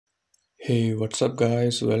Hey, what's up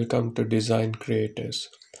guys? Welcome to Design Creators.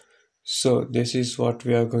 So this is what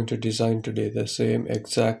we are going to design today, the same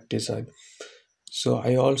exact design. So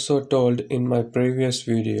I also told in my previous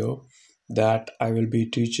video that I will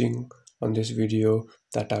be teaching on this video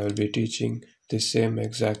that I will be teaching the same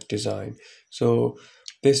exact design. So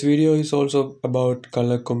this video is also about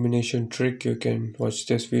color combination trick. You can watch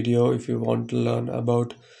this video if you want to learn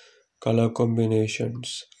about color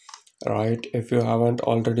combinations. Right, if you haven't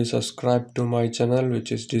already subscribed to my channel,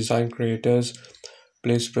 which is Design Creators,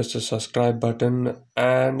 please press the subscribe button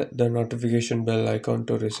and the notification bell icon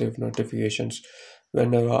to receive notifications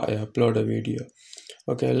whenever I upload a video.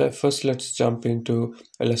 Okay, let's jump into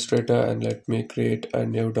Illustrator and let me create a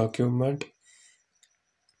new document.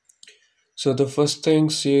 So the first thing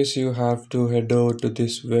is you have to head over to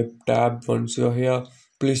this web tab. Once you're here,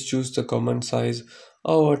 please choose the common size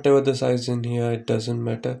or whatever the size in here, it doesn't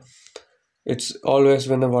matter. It's always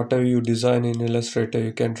whatever you design in Illustrator,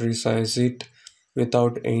 you can resize it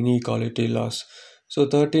without any quality loss. So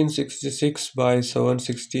 1366 by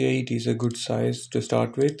 768 is a good size to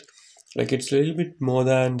start with. Like it's a little bit more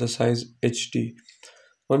than the size HD.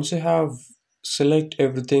 Once you have select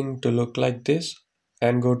everything to look like this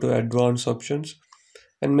and go to advanced options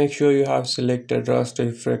and make sure you have selected raster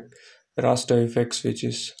effects, which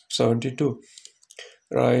is 72.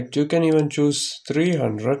 Right, you can even choose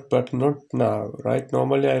 300, but not now, right?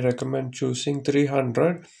 Normally, I recommend choosing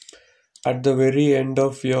 300 at the very end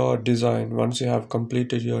of your design. Once you have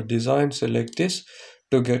completed your design, select this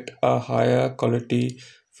to get a higher quality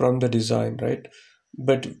from the design, right?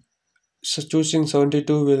 But so choosing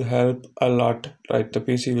 72 will help a lot, right? The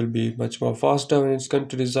PC will be much more faster when it's come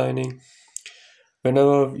to designing.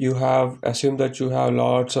 Whenever you have, assume that you have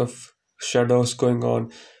lots of shadows going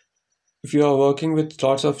on. If you are working with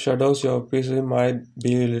lots of shadows, your PC might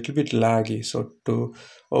be a little bit laggy. So to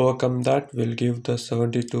overcome that, we'll give the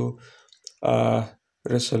 72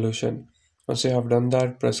 resolution. Once you have done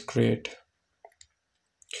that, press create.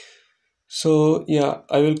 So yeah,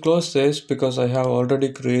 I will close this because I have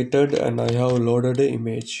already created and I have loaded the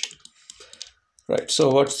image. Right,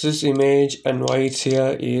 so what's this image and why it's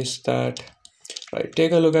here is that, right,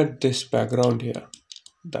 take a look at this background here.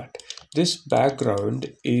 That this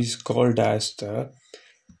background is called as the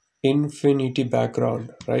infinity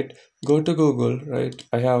background, right? Go to Google, right?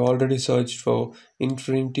 I have already searched for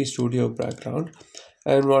Infinity Studio background,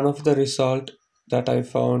 and one of the result that I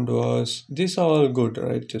found was these are all good,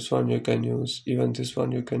 right? This one you can use, even this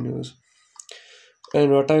one you can use.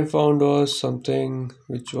 And what I found was something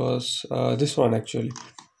which was this one actually.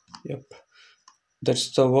 Yep,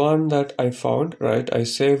 that's the one that I found, right? I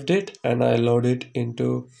saved it and I loaded it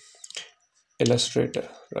into Illustrator,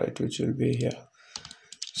 right? Which will be here.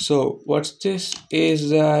 So what's this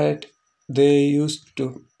is that they used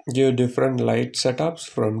to give different light setups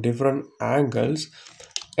from different angles,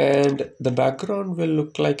 and the background will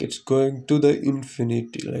look like it's going to the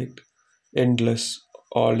infinity, like endless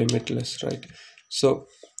or limitless, right? So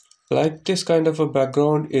like this kind of a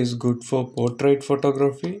background is good for portrait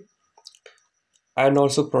photography and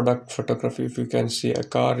also product photography. If you can see a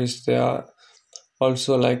car is there,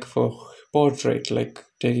 also like for portrait, like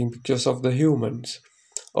taking pictures of the humans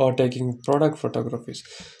or taking product photographies.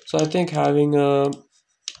 So I think having a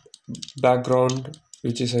background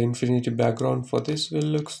which is an infinity background for this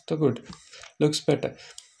will looks better.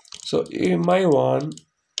 So in my one,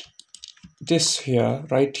 this here,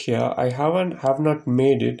 right here, I have not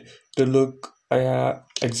made it to look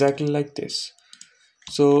exactly like this.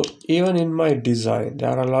 So even in my design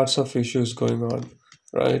there are lots of issues going on,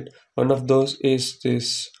 right? One of those is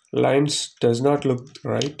this lines does not look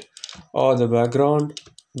right, or the background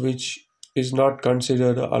which is not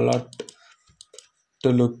considered a lot to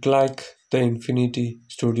look like the Infinity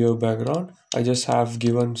Studio background. I just have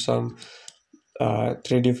given some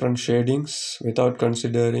three different shadings without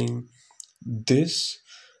considering this,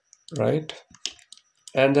 right?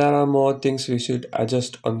 And there are more things we should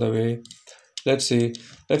adjust on the way. Let's see,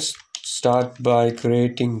 let's start by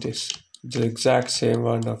creating this, the exact same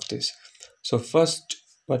one of this. So first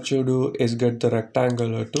what you do is get the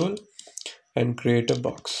rectangular tool and create a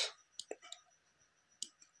box,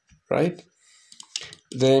 right?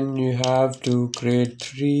 Then you have to create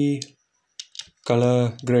three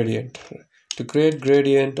color gradient. To create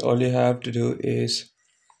gradient, all you have to do is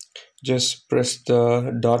just press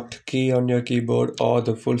the dot key on your keyboard or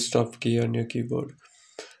the full stop key on your keyboard,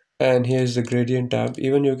 and here's the gradient tab.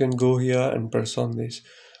 Even you can go here and press on this,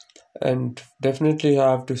 and definitely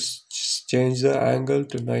have to change the angle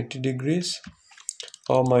to 90 degrees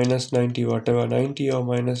or minus 90, whatever, 90 or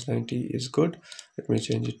minus 90 is good. Let me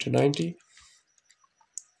change it to 90.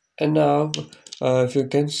 And now if you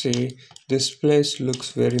can see, this place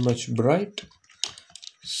looks very much bright.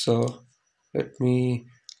 So let me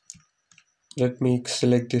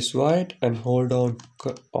select this white and hold down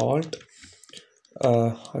alt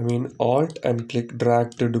alt and click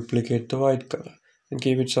drag to duplicate the white color and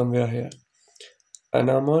keep it somewhere here.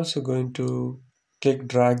 And I'm also going to click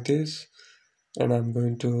drag this, and I'm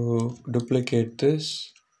going to duplicate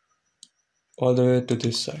this all the way to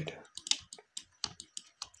this side.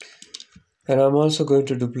 And I'm also going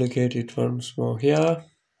to duplicate it once more here.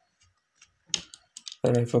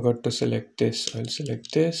 And I forgot to select this. I'll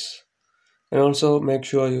select this. And also make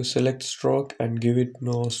sure you select stroke and give it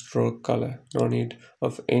no stroke color. No need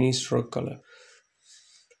of any stroke color.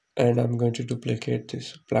 And I'm going to duplicate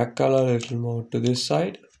this black color a little more to this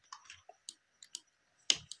side.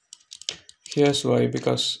 Here's why,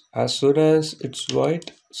 because as soon as it's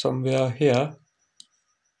white somewhere here,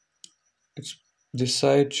 this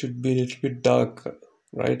side should be a little bit darker,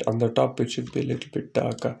 right? On the top it should be a little bit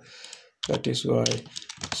darker. That is why.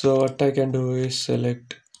 So what I can do is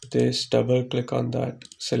select this, double click on that,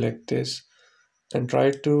 select this, and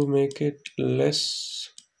try to make it less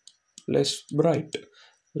bright,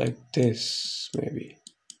 like this maybe.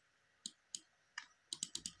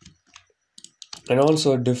 And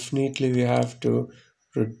also definitely we have to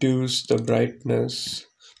reduce the brightness,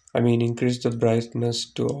 increase the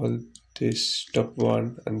brightness to all this top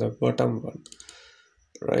one and the bottom one,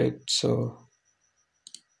 right? So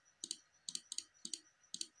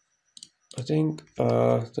I think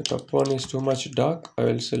the top one is too much dark. I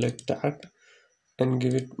will select that and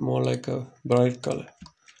give it more like a bright color.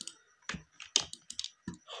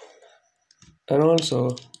 And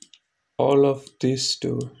also all of these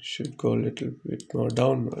two should go a little bit more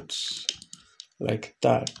downwards, like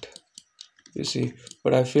that, you see.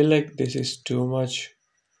 But I feel like this is too much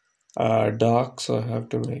dark, so I have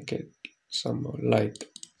to make it some more light,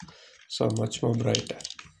 so much more brighter.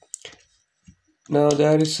 Now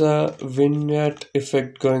there is a vignette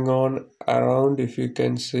effect going on around, if you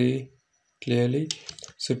can see clearly.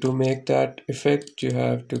 So to make that effect, you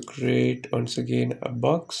have to create once again a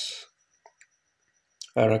box,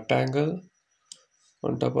 a rectangle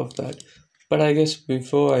on top of that. But I guess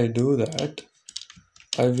before I do that,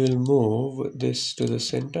 I will move this to the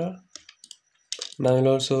center. Now I'll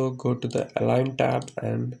also go to the align tab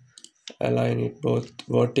and align it both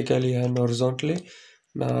vertically and horizontally.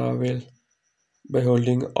 Now I will, by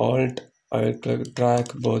holding alt, I will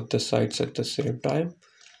drag both the sides at the same time.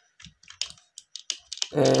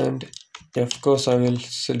 And of course I will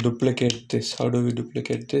duplicate this. How do we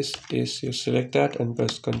duplicate this? Is you select that and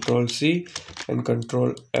press Ctrl C and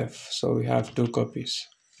Ctrl F. So we have two copies.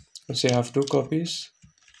 Once you have two copies,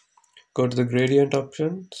 go to the gradient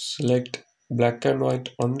option, select black and white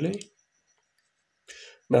only.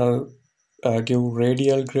 Now give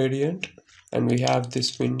radial gradient, and we have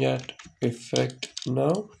this vignette effect.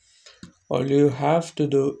 Now all you have to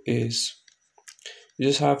do is you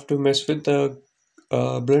just have to mess with the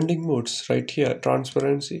blending modes right here.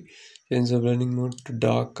 Transparency, change the blending mode to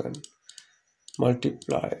darken,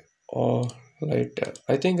 multiply, or lighter.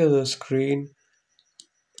 I think the screen,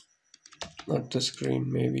 not the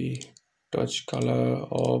screen, maybe touch color,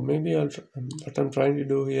 or maybe what I'm trying to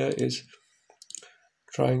do here is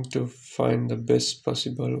trying to find the best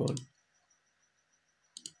possible one.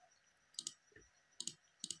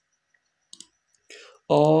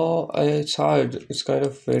 Oh, it's hard. It's kind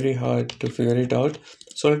of very hard to figure it out.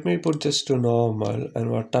 So let me put this to normal,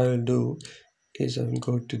 and what I will do is I will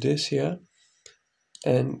go to this here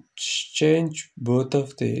and change both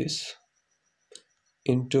of these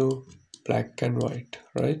into black and white,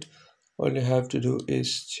 right? All you have to do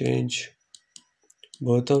is change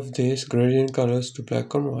both of these gradient colors to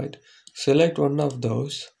black and white. Select one of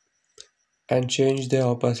those and change the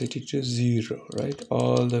opacity to 0, right?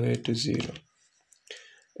 All the way to 0.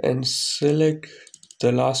 And select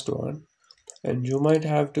the last one, and you might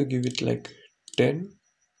have to give it like 10.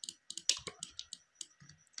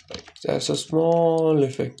 That's a small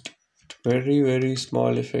effect, very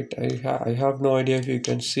small effect. I have no idea if you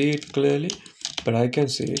can see it clearly, but I can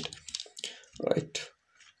see it, right?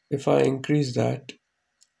 If I increase that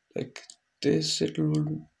like this, it will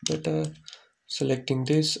be better. Selecting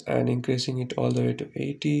this and increasing it all the way to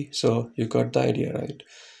 80. So you got the idea, right?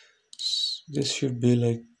 This should be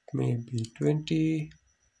like maybe 20.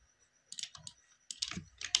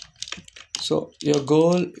 So your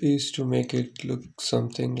goal is to make it look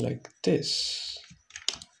something like this,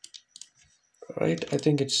 right? I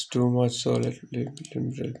think it's too much, so let me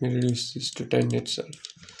reduce this to 10 itself.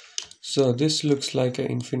 So this looks like an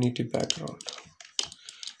infinity background.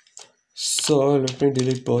 So let me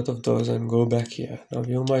delete both of those and go back here. Now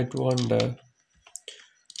you might wonder,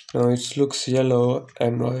 now it looks yellow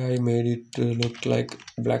and why I made it to look like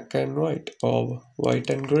black and white or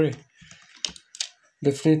white and gray.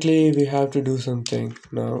 Definitely we have to do something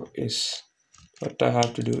now. Is what I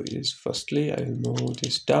have to do is, firstly I will move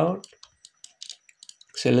this down,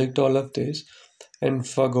 select all of this, and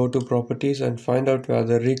go to properties and find out where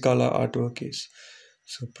the recolor artwork is.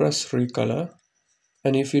 So press recolor,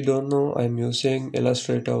 and if you don't know, I'm using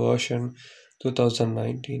Illustrator version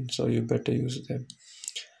 2019, so you better use them.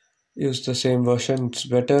 Use the same version, it's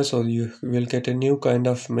better, so you will get a new kind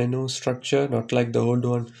of menu structure, not like the old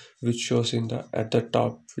one which shows in the at the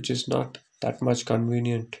top, which is not that much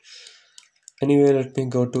convenient. Anyway, let me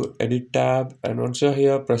go to edit tab, and once you're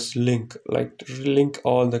here, press link, like link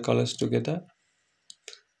all the colors together,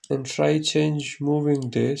 and try change moving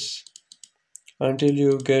this until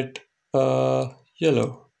you get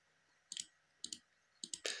yellow,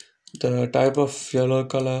 the type of yellow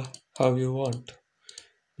color how you want,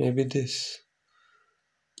 maybe this.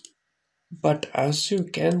 But as you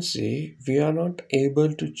can see, we are not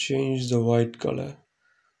able to change the white color,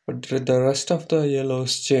 but the rest of the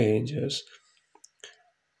yellows changes,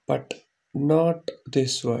 but not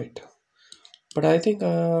this white. But I think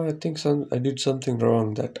I did something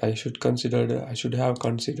wrong that I should have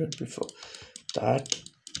considered before. That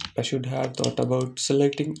I should have thought about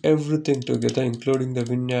selecting everything together, including the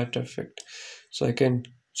vignette effect, so I can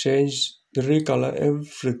change the recolor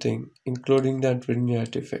everything, including that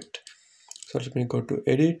vignette effect. So let me go to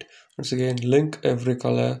edit, once again link every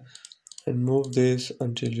color and move this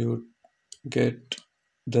until you get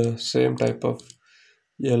the same type of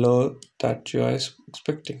yellow that you are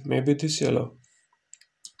expecting, maybe this yellow.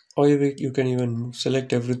 Or you can even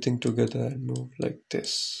select everything together and move like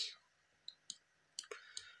this.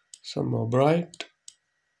 Some more bright,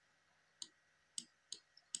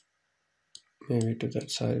 maybe to that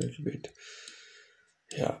side a little bit.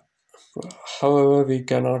 Yeah. However, we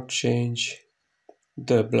cannot change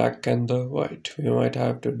the black and the white. We might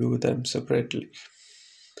have to do them separately.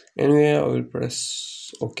 Anyway, I will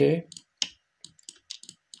press OK.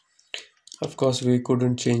 Of course, we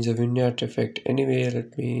couldn't change the vignette effect.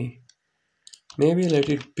 Anyway, maybe let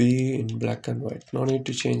it be in black and white. No need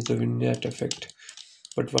to change the vignette effect.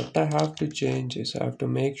 But what I have to change is I have to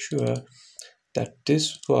make sure that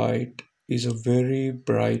this white is a very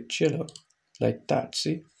bright yellow, like that.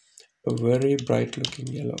 See, a very bright looking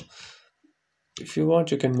yellow. If you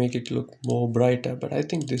want, you can make it look more brighter, but I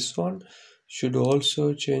think this one should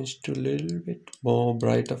also change to a little bit more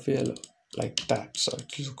bright of yellow, like that. So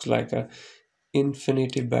it looks like a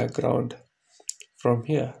infinity background from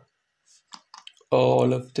here.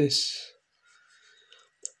 All of this.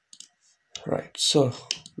 Right, so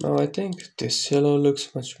now I think this yellow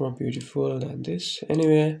looks much more beautiful than this.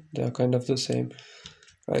 Anyway, they are kind of the same.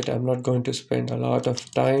 Right, I'm not going to spend a lot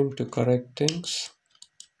of time to correct things.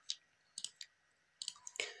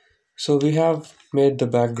 So we have made the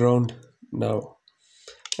background now.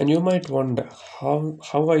 And you might wonder how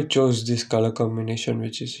I chose this color combination,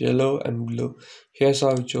 which is yellow and blue. Here's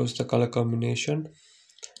how I chose the color combination,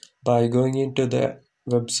 by going into the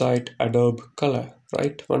website Adobe Color.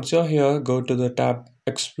 Right, once you're here, go to the tab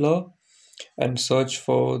Explore and search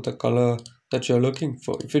for the color that you're looking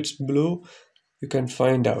for. If it's blue, you can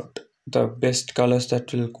find out the best colors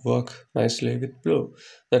that will work nicely with blue.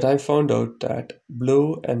 That I found out that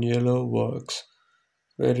blue and yellow works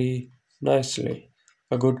very nicely.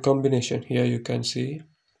 A good combination. Here you can see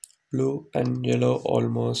blue and yellow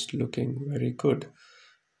almost looking very good.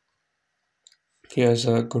 Here's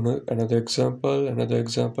another example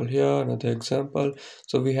here, another example.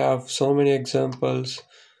 So we have so many examples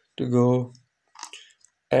to go.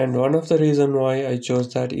 And one of the reason why I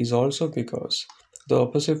chose that is also because the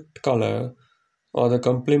opposite color or the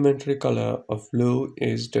complementary color of blue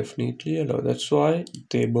is definitely yellow. That's why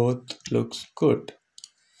they both looks good.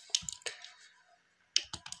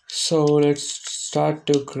 So let's start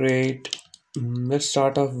off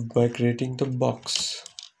by creating the box.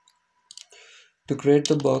 To create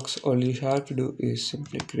the box, all you have to do is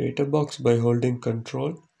simply create a box by holding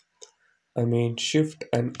Shift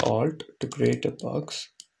and Alt to create a box.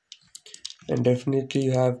 And definitely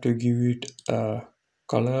you have to give it a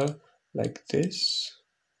color like this,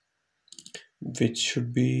 which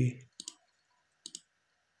should be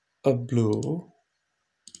a blue,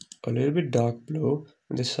 a little bit dark blue,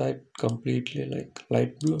 and this side completely like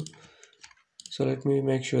light blue. So let me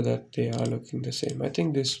make sure that they are looking the same. I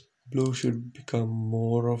think this blue should become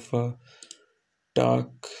more of a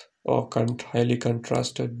dark or highly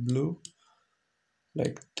contrasted blue.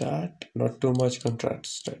 like that, not too much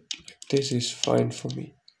contrast. Like this is fine for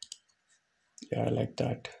me. Yeah, like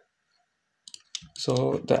that.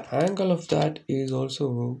 So the angle of that is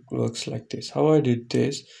also works like this. How I did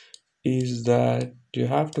this is that you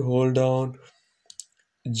have to hold down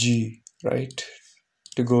G, right,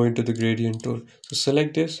 to go into the gradient tool. So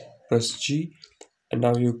select this, press G, and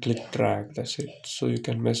now you click drag. That's it. So you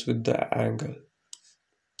can mess with the angle.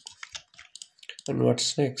 And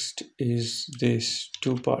what's next is these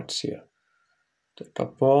two parts here, the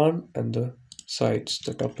top one and the sides,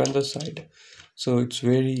 the top and the side. So it's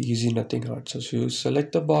very easy, nothing hard. So you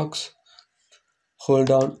select the box, hold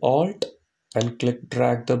down Alt and click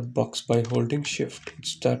drag the box by holding Shift.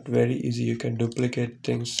 It's that very easy. You can duplicate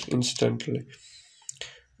things instantly.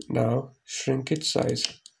 Now shrink its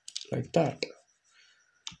size like that.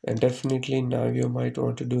 And definitely now you might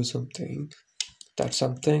want to do something. That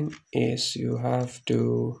something is you have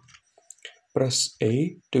to press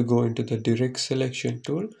A to go into the direct selection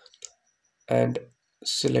tool and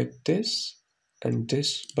select this and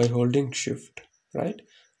this by holding Shift, right?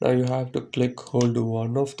 Now you have to hold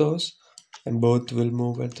one of those and both will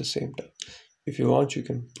move at the same time. If you want, you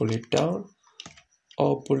can pull it down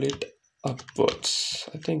or pull it upwards.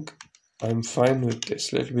 I think I'm fine with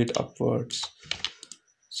this, little bit upwards.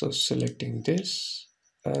 So selecting this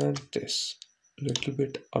and this, little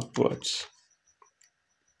bit upwards.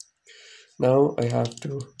 Now I have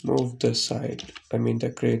to move the side,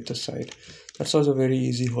 create the side. That's also very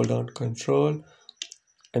easy. Hold on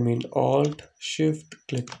Alt, Shift,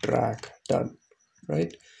 click drag, done,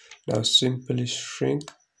 right? Now simply shrink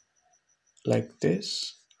like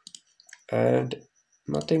this and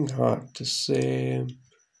nothing hard, the same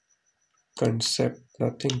concept,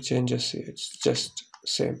 nothing changes here, it's just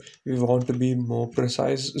same. If you want to be more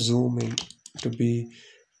precise, zoom in to be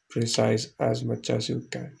precise as much as you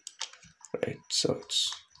can, right? So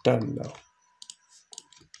it's done now.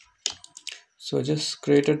 So I just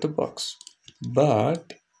created the box,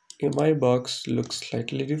 but in my box looks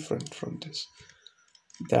slightly different from this.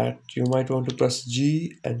 That you might want to press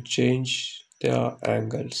G and change their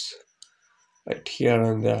angles right here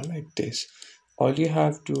and there like this. All you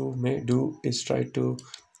have to do is try to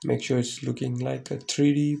make sure it's looking like a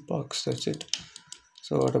 3D box. That's it.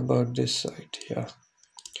 So what about this side? Yeah.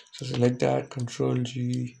 So select that, Control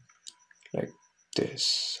G, like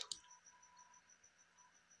this.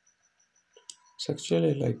 It's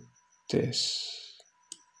actually like this.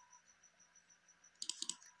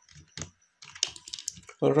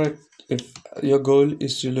 Alright, if your goal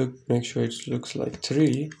is to make sure it looks like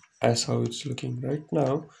 3 as how it's looking right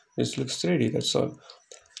now, this looks 3D, that's all.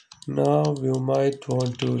 Now you might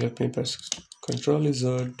want to, let me press Ctrl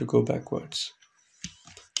Z to go backwards.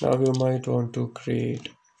 Now you might want to create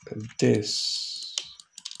this.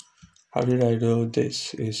 How did I do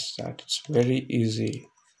this? Is that it's very easy.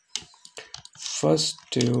 First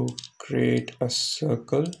to create a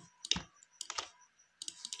circle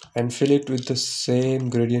and fill it with the same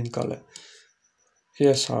gradient color.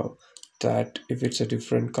 Here's how. That if it's a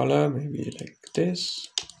different color, maybe like this,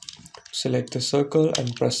 select the circle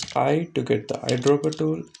and press I to get the eyedropper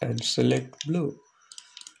tool and select blue,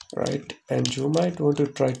 right? And you might want to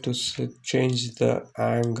try to change the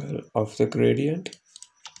angle of the gradient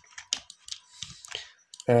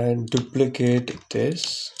and duplicate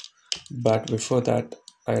this, but before that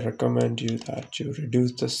I recommend you that you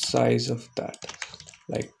reduce the size of that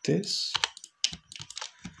like this.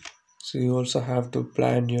 So you also have to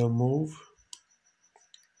plan your move.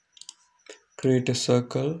 Create a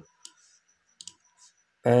circle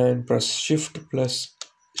and press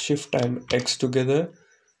Shift and X together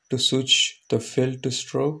to switch the fill to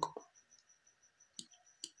stroke.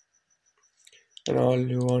 And all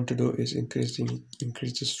you want to do is increase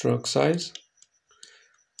the stroke size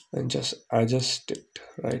and just adjust it,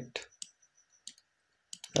 right?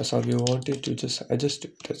 That's how you want it, you just adjust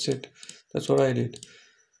it. That's it. That's what I did.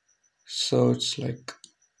 So it's like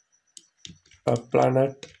a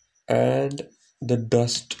planet and the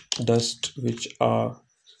dust which are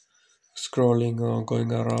scrolling or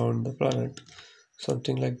going around the planet,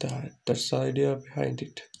 something like that. That's the idea behind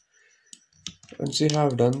it. And see how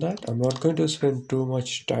I've done that. I'm not going to spend too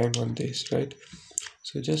much time on this, right?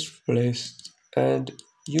 So just place and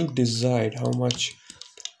you decide how much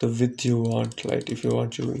the width you want, like if you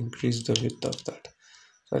want to increase the width of that.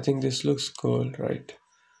 So I think this looks cool, right?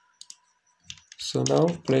 So now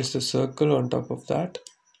place the circle on top of that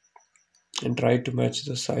and try to match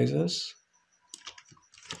the sizes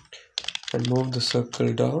and move the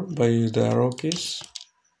circle down by the arrow keys.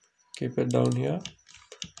 Keep it down here,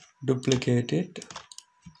 duplicate it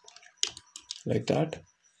like that,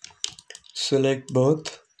 select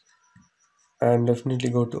both and definitely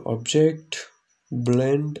go to object,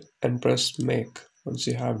 blend and press make. Once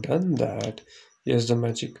you have done that, here's the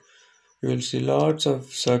magic. You will see lots of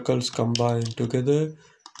circles combined together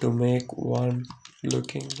to make one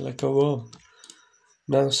looking like a worm.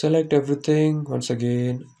 Now select everything once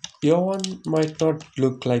again. Your one might not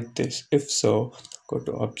look like this. If so, go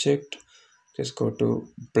to object, just go to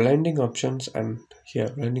blending options, and here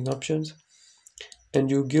blending options,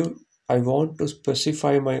 and you give, I want to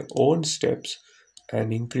specify my own steps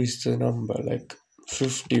and increase the number like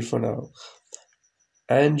 50 for now,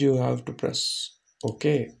 and you have to press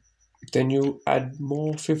OK. Then you add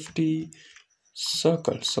more 50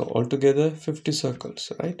 circles, so altogether 50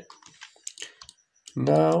 circles, right?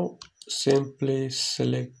 Now simply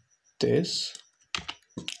select this.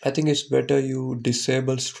 I think it's better you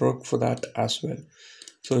disable stroke for that as well.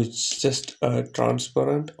 So it's just a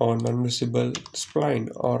transparent or non-visible spline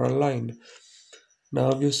or a line.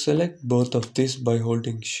 Now you select both of these by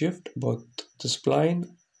holding shift, both the spline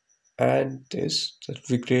and this that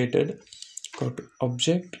we created. Go to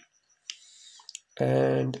object,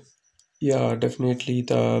 and yeah, definitely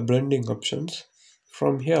the blending options.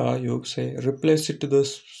 From here you say replace it to the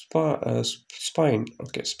spine.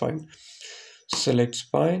 Okay, spine. Select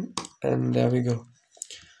spine, and there we go.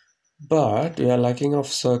 But we are lacking of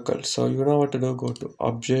circles, so you know what to do. Go to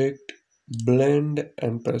object, blend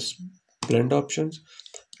and press blend options,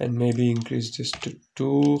 and maybe increase this to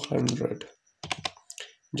 200.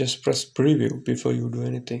 Just press preview before you do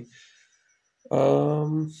anything.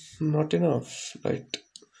 Not enough, right?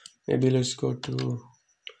 Maybe let's go to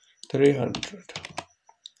 300.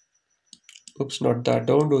 Oops, not that.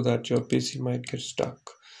 Don't do that. Your PC might get stuck.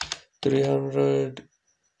 300.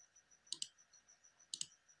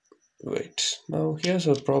 Wait. Now here's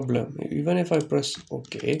a problem. Even if I press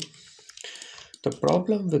OK, the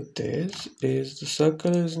problem with this is the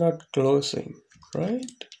circle is not closing,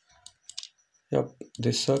 right? Yep,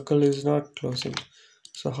 the circle is not closing.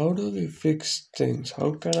 So how do we fix things?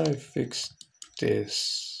 How can I fix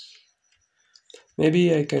this?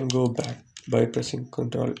 Maybe I can go back by pressing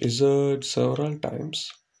Ctrl Z several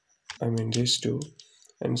times. I mean these two,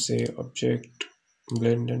 and say object,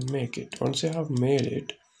 blend and make it. Once you have made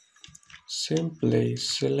it, simply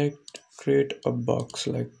select create a box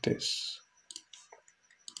like this.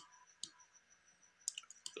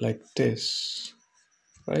 Like this,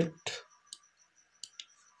 right?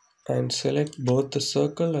 And select both the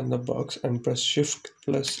circle and the box and press shift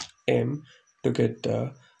plus M to get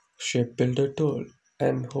the shape builder tool,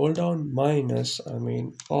 and hold down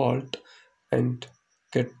alt, and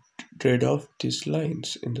get rid of these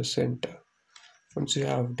lines in the center. Once you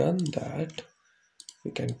have done that,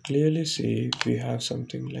 we can clearly see we have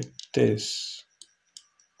something like this.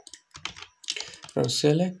 Now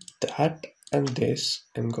select that and this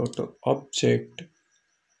and go to object,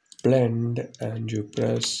 blend, and you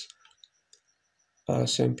press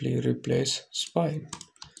simply replace spine,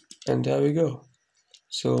 and there we go.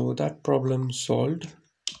 So that problem solved.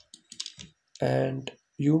 And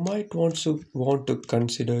you might want to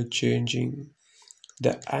consider changing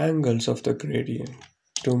the angles of the gradient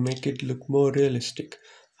to make it look more realistic.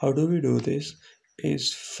 How do we do this?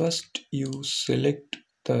 Is first you select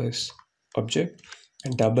this object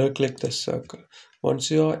and double click the circle.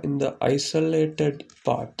 Once you are in the isolated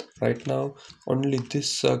path, right now only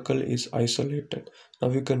this circle is isolated. Now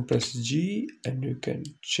you can press G and you can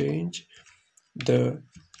change the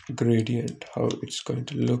gradient, how it's going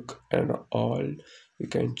to look, and all. You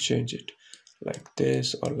can change it like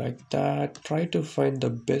this or like that. Try to find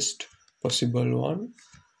the best possible one.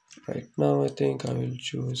 Right now I think I will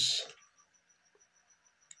choose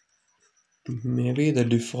maybe the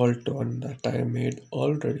default one that I made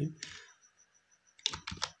already.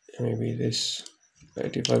 Maybe this,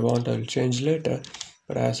 right? If I want, I'll change later,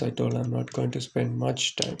 but as I told, I'm not going to spend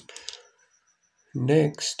much time.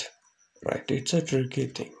 Next, right, it's a tricky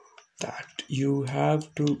thing that you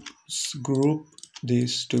have to group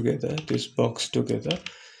these together, this box together.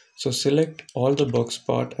 So select all the box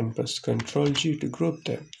part and press Ctrl G to group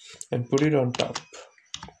them and put it on top.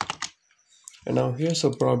 And now here's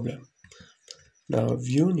a problem. Now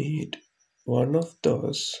you need one of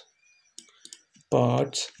those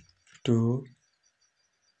parts to,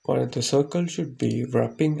 or the circle should be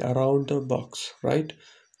wrapping around the box, right?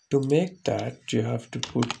 To make that, you have to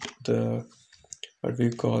put the, what we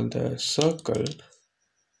call the circle,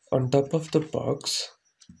 on top of the box,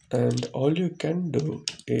 and all you can do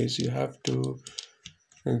is you have to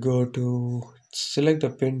go to select the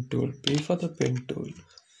pen tool, P for the pen tool,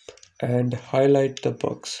 and highlight the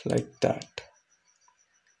box like that.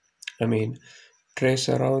 I mean, trace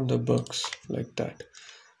around the box like that,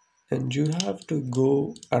 and you have to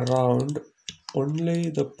go around only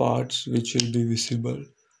the parts which will be visible,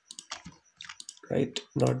 right?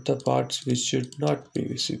 Not the parts which should not be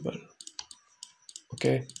visible.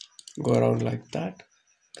 Okay, go around like that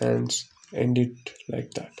and end it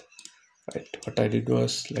like that. Right, what I did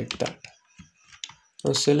was like that.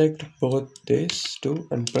 Now select both these two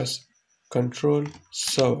and press Ctrl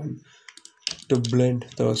 7 to blend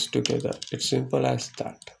those together. It's simple as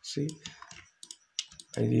that. See,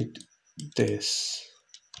 I did this.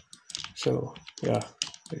 So yeah,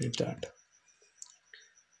 I did that.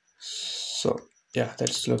 So yeah,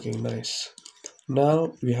 that's looking nice.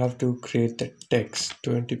 Now we have to create the text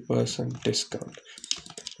 20% discount.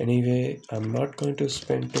 Anyway, I'm not going to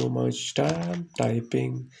spend too much time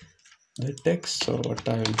typing the text. So what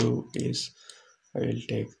I'll do is I will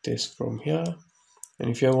take this from here. And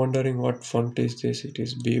if you're wondering what font is this, it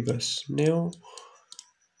is Bebas New.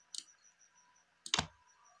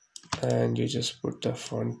 And you just put the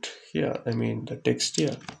font here, I mean the text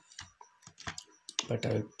here. But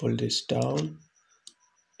I'll pull this down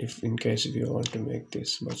if in case if you want to make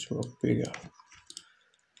this much more bigger.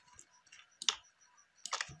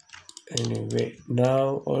 Anyway,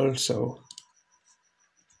 now also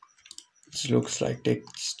it looks like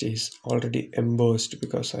text is already embossed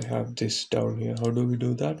because I have this down here. How do we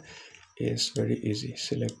do that? It's very easy.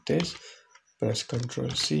 Select this, press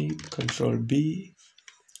Ctrl C, Ctrl B,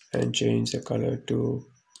 and change the color to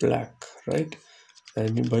black, right?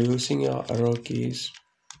 And by using your arrow keys,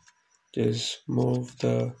 just move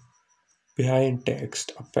the behind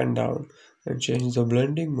text up and down and change the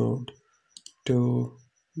blending mode to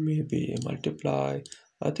maybe multiply.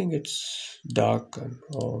 I think it's darken,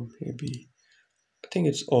 or maybe I think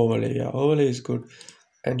it's overlay. Yeah, overlay is good,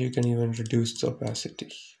 and you can even reduce the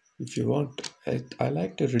opacity if you want. I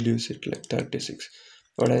like to reduce it like 36,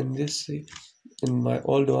 but in this, in my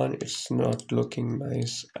old one, it's not looking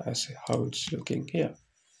nice as how it's looking here.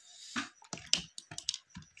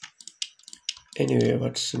 Anyway,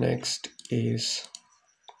 what's next is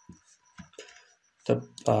the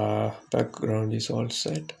background is all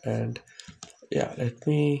set, and yeah, let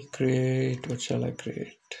me create, what shall I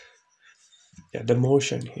create? Yeah, the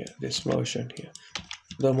motion here, this motion here,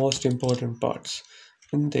 the most important parts.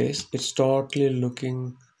 In this, it's totally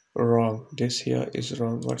looking wrong. This here is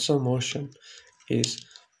wrong. What's the motion is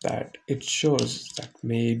that it shows that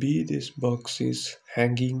maybe this box is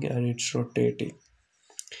hanging and it's rotating.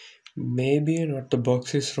 Maybe not the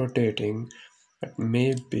box is rotating, but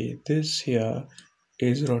maybe this here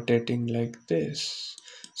is rotating like this.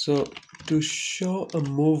 So to show a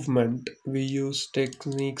movement, we use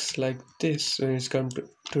techniques like this when it's come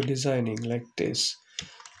to designing like this.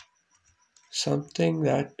 Something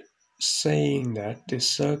that saying that this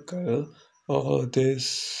circle or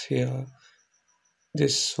this here,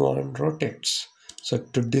 this one rotates. So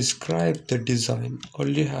to describe the design, all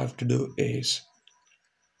you have to do is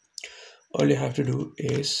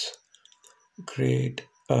create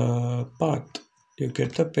a path. You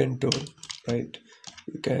get the pen tool, right?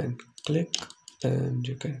 You can click and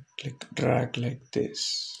you can click drag like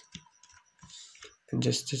this, and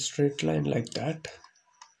just a straight line like that.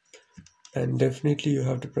 And definitely you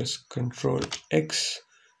have to press Ctrl X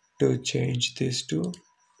to change this to,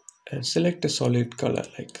 and select a solid color.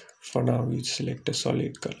 Like for now you select a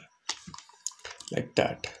solid color like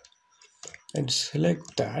that, and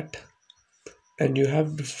select that, and you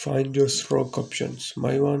have to find your stroke options.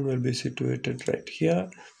 My one will be situated right here,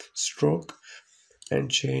 stroke, and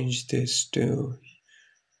change this to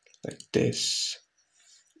like this,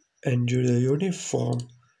 and do the uniform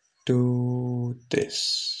to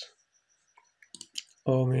this,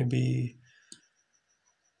 or maybe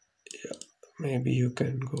maybe you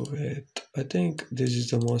can go with, I think this is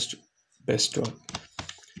the most best one.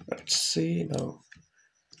 Let's see. Now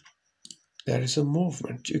there is a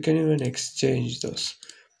movement, you can even exchange those.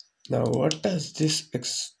 Now what does this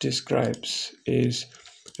describes is,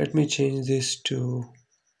 let me change this to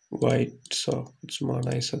white so it's more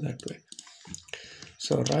nicer that way.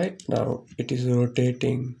 So right now it is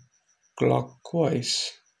rotating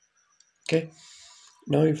clockwise. Okay,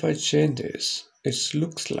 now if I change this, it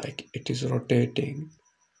looks like it is rotating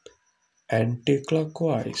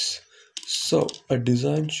anti-clockwise. So a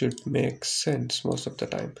design should make sense most of the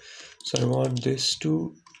time. So I want this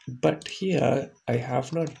to, but here I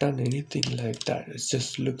have not done anything like that. It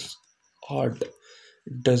just looks odd.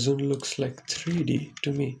 It doesn't looks like 3D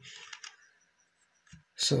to me.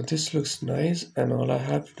 So this looks nice, and all I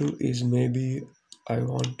have to do is maybe I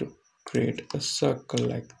want to create a circle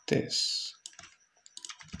like this.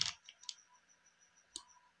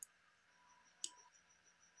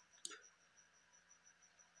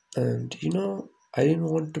 And I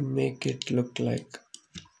didn't want to make it look like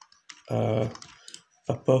uh,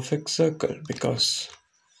 a perfect circle, because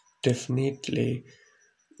definitely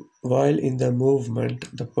while in the movement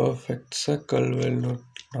the perfect circle will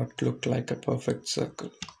not look like a perfect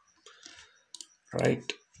circle,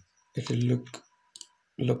 right? It will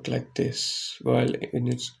look like this while in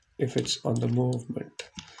its if it's on the movement,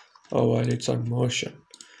 or while it's on motion.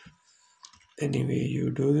 Anyway,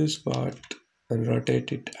 you do this part and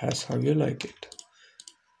rotate it as how you like it.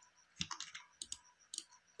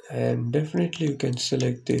 And definitely you can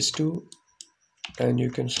select these two, and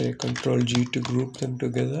you can say Ctrl G to group them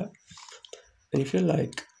together. And if you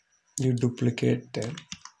like, you duplicate them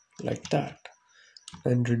like that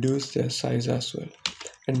and reduce their size as well.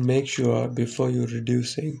 And make sure before you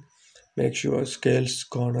reducing, make sure scales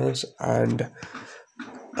corners, and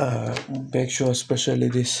make sure especially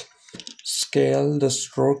this scale the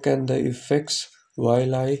stroke and the effects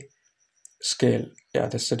while I scale. Yeah,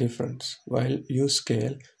 that's the difference. While you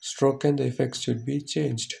scale, stroke and the effects should be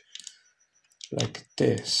changed like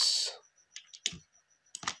this.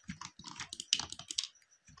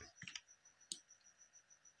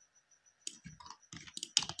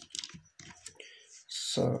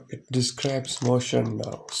 So it describes motion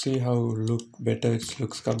now. See how look better it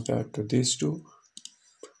looks compared to these two,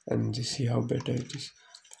 and see how better it is.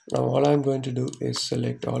 Now all I'm going to do is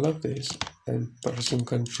select all of this and pressing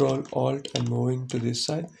Control Alt and moving to this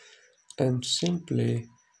side, and simply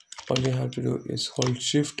all you have to do is hold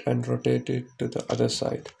Shift and rotate it to the other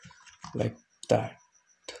side like that.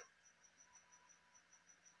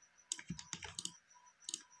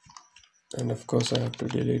 And of course I have to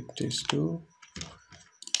delete these two.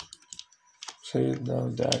 So now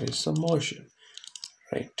there is some motion,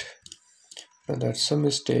 right? And that's a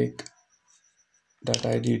mistake that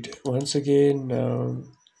I did. Once again,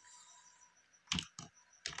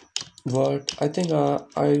 what I think I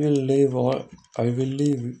will leave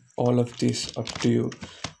all of this up to you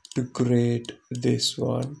to create this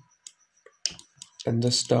one and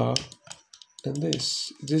the star and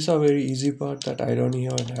this. These are very easy part that I don't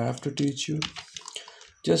even have to teach you.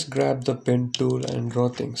 Just grab the pen tool and draw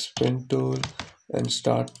things. Pen tool and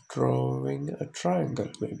start drawing a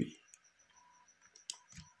triangle maybe.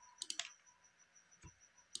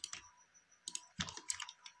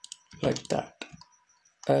 Like that.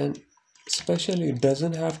 And especially it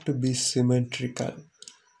doesn't have to be symmetrical.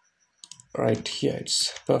 Right here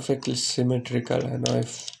it's perfectly symmetrical, and I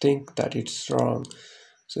think that it's wrong.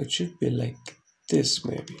 So it should be like this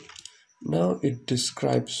maybe. Now it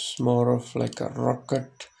describes more of like a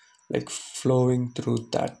rocket, like flowing through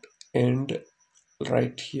that end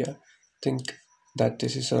right here. Think that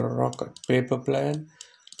this is a rocket. Paper plan,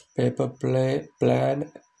 and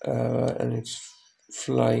it's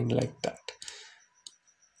flying like that,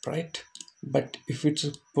 right? But if it's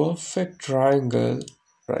a perfect triangle,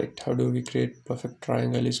 right, how do we create perfect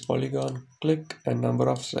triangle? Is polygon, click, and number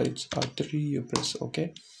of sides are 3, you press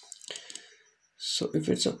OK. So if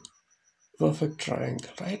it's a perfect triangle,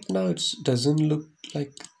 right now it doesn't look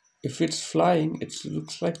like, if it's flying it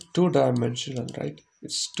looks like two-dimensional, right?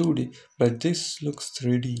 It's 2D, but this looks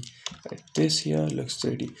 3D, right? This here looks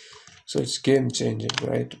 3D, so it's game changing,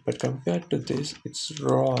 right? But compared to this it's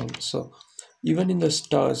wrong. So even in the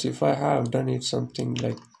stars, if I have done it something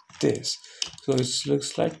like this, so it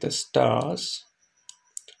looks like the stars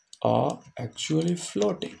are actually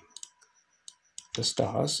floating. The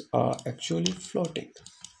stars are actually floating.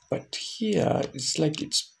 But here it's like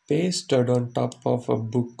it's pasted on top of a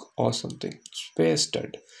book or something. It's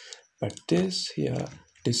pasted. But this here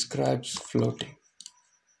describes floating.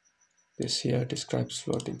 This here describes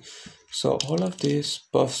floating. So all of these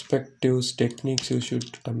perspectives, techniques you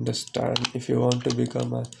should understand if you want to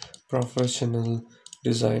become a professional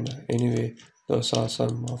designer. Anyway, those are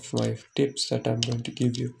some of my tips that I'm going to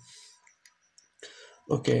give you.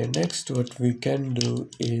 Okay, next what we can do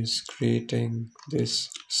is creating this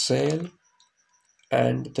sail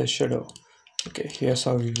and the shadow. Okay, here's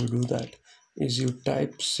how you do that. Is you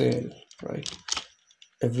type sail, right?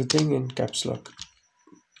 Everything in caps lock,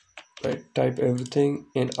 right? Type everything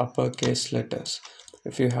in uppercase letters.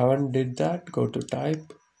 If you haven't did that, go to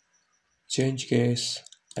type, change case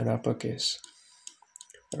and uppercase,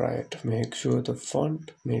 right? Make sure the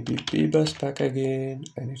font maybe bus back again,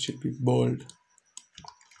 and it should be bold,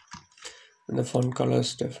 and the font color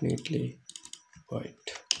is definitely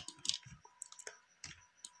white.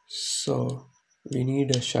 So we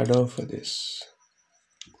need a shadow for this.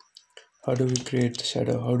 How do we create the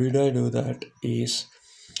shadow? How did I do that? Is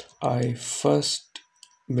I first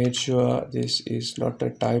made sure this is not a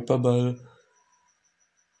typable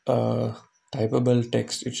typable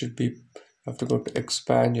text, it should be, you have to go to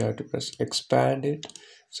expand, you have to press expand it,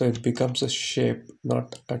 so it becomes a shape,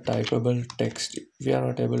 not a typable text. We are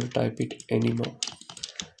not able to type it anymore.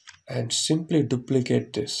 And simply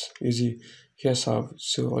duplicate this. Easy. Here's how.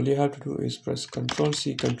 So all you have to do is press Ctrl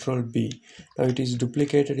C, Ctrl B. Now it is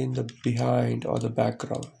duplicated in the behind or the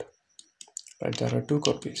background. Right, there are two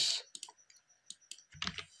copies.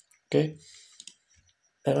 Okay,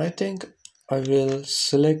 and I think I will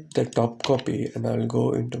select the top copy and I'll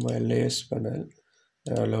go into my layers panel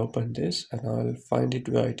and I'll open this and I'll find it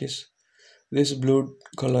where it is. This blue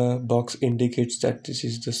color box indicates that this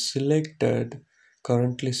is the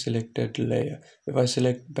currently selected layer. If I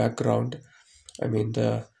select background, I mean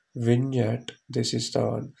the vignette, this is the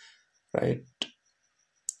one, right?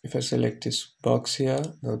 If I select this box here,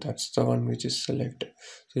 now that's the one which is selected.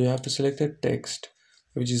 So you have to select the text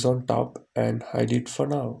which is on top and hide it for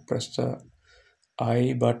now. Press the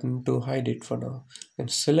I button to hide it for now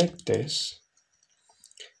and select this.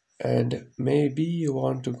 And maybe you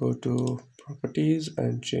want to go to properties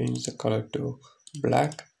and change the color to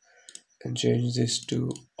black and change this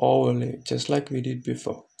to overlay, just like we did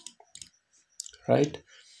before, right?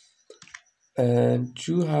 And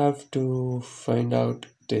you have to find out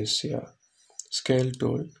this here, scale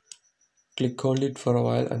tool. Click, hold it for a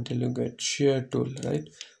while until you get shear tool, right?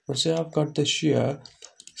 Once you have got the shear,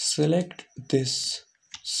 select this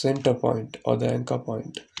center point or the anchor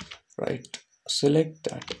point, right? Select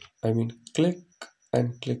that, I mean click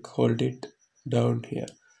and click, hold it down here,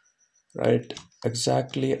 right,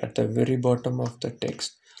 exactly at the very bottom of the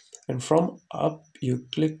text, and from up you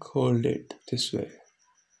click, hold it this way.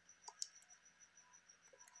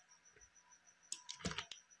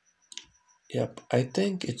 Yep, I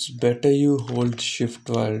think it's better you hold shift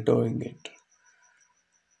while doing it,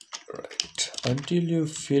 right, until you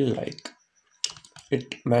feel like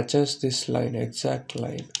it matches this line, exact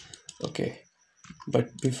line. Okay, but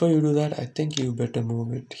before you do that, I think you better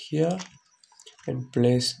move it here and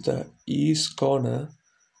place the east corner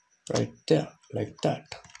right there, like that.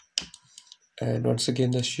 And once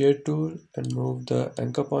again the shear tool and move the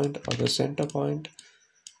anchor point or the center point.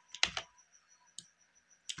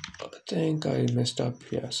 I think I messed up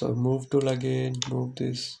here, so move tool again, move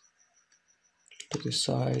this to the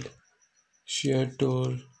side, shear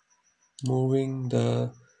tool, moving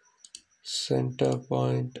the center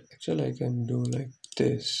point. Actually I can do like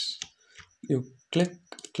this. You click,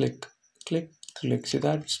 click, click, click, see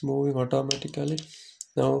that's moving automatically.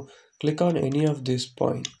 Now click on any of this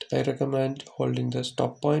point. I recommend holding the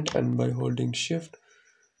stop point and by holding shift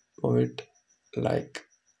move it like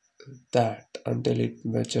that until it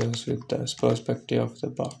matches with the perspective of the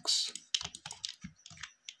box.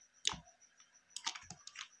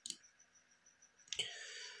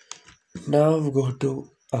 Now go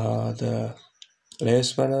to the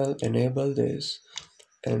layers panel, enable this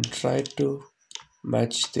and try to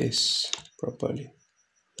match this properly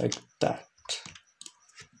like that,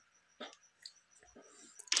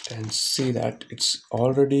 and see that it's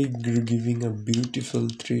already giving a beautiful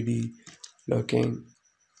 3D looking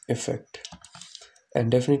effect.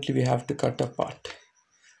 And definitely we have to cut a part.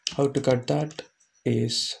 How to cut that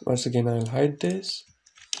is, once again I'll hide this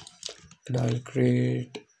and I'll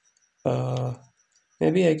create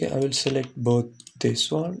maybe I will select both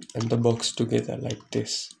this one and the box together like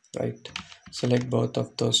this, right? Select both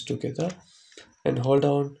of those together and hold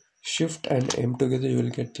down shift and M together, you will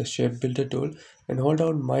get the shape builder tool, and hold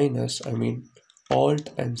down minus, I mean alt,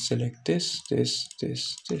 and select this,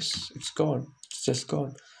 it's gone, it's just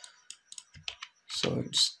gone. So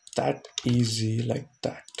it's that easy like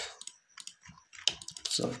that.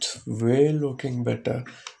 So it's way looking better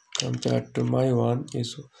compared to my one.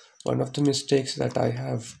 Is one of the mistakes that I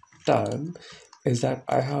have done is that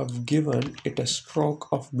I have given it a stroke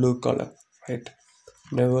of blue color, right?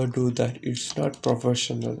 Never do that, it's not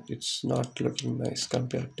professional, it's not looking nice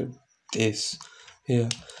compared to this here.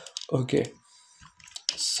 Okay,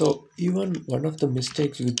 so even one of the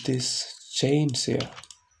mistakes with this chains here,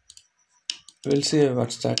 we'll see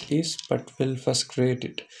what that is, but we'll first create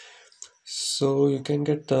it. So you can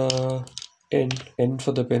get the end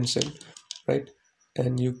for the pencil, right,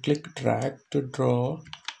 and you click drag to draw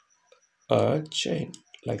a chain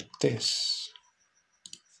like this,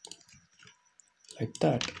 like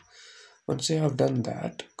that. Once you have done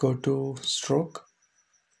that, go to stroke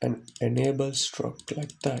and enable stroke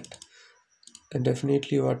like that. And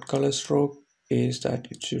definitely what color stroke is that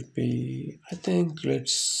it should be, I think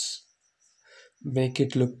let's make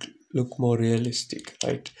it look more realistic,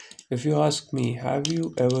 right? If you ask me, have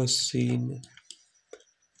you ever seen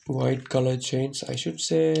white color chains? I should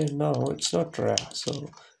say no, it's not rare. So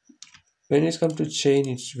when it comes to chain,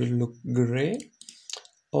 it will look gray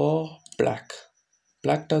or black.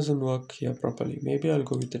 Black doesn't work here properly. Maybe I'll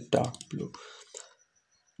go with the dark blue.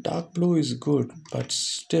 Dark blue is good, but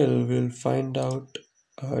still we'll find out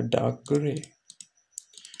a dark gray.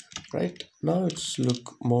 Right now it's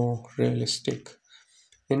look more realistic.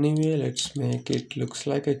 Anyway, let's make it looks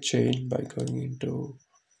like a chain by going into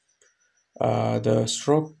the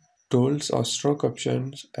stroke tools or stroke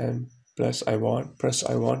options and press I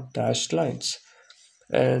want dashed lines.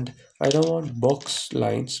 And I don't want box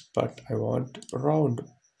lines, but I want round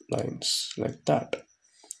lines like that.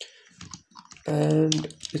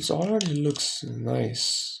 And it's already looks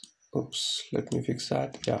nice. Oops, let me fix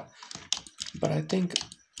that. Yeah, but I think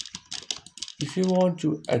if you want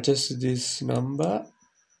to adjust this number,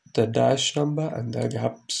 the dash number and the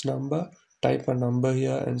gaps number, type a number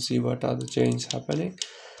here and see what are the changes happening.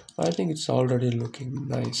 I think it's already looking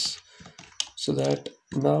nice. So that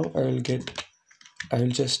now I will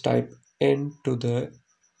just type N to the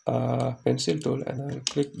pencil tool and I'll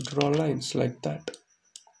click draw lines like that.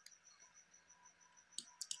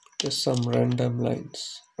 Just some random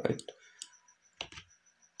lines, right?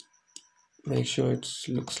 Make sure it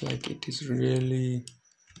looks like it is really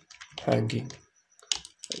hanging.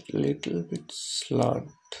 A little bit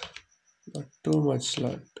slant, not too much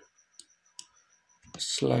slant.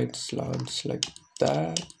 Slight slants like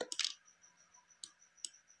that.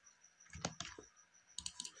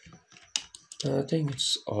 I think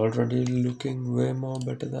it's already looking way more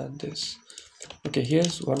better than this. Okay,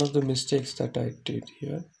 here's one of the mistakes that I did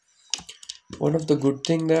here. One of the good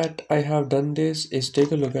thing that I have done this is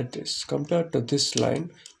take a look at this. Compared to this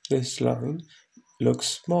line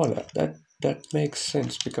looks smaller. That makes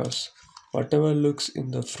sense because whatever looks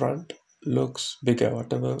in the front looks bigger.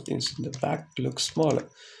 Whatever is in the back looks smaller.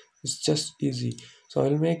 It's just easy. So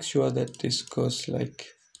I'll make sure that this goes like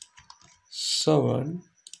 7.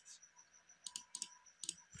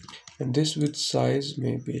 And this width size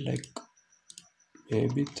maybe like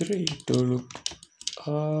maybe 3 to look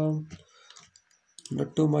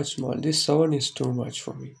not too much small. This 7 is too much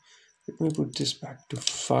for me. Let me put this back to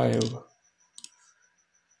 5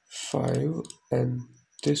 and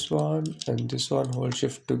this one hold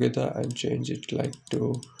shift together and change it like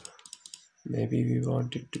to maybe we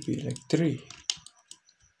want it to be like 3.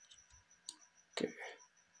 Okay,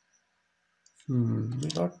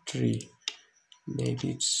 not 3,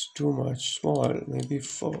 maybe it's too much small, maybe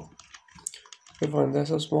 4. Fine, there's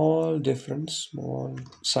a small difference, small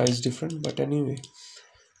size difference, but anyway,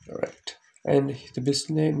 all right. And the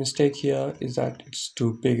business mistake here is that it's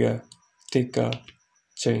too bigger, thicker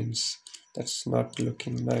chains. That's not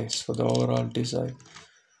looking nice for the overall design.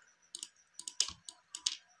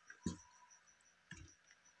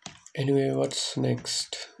 Anyway, what's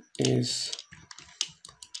next is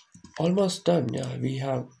almost done. Yeah, we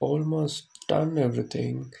have almost done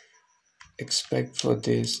everything except for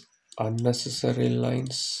these unnecessary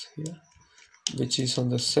lines here, which is on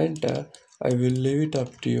the center. I will leave it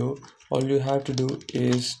up to you. All you have to do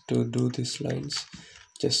is to do these lines,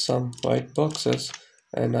 just some white boxes,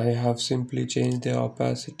 and I have simply changed the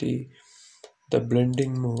opacity, the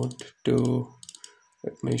blending mode to,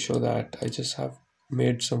 let me show that. I just have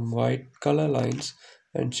made some white color lines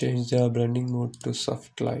and changed the blending mode to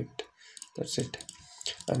soft light. That's it.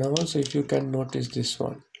 And also, if you can notice this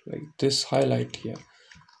one, like this highlight here,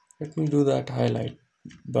 let me do that highlight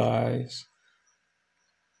by,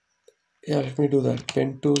 yeah, let me do that.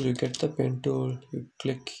 Pen tool, you get the pen tool, you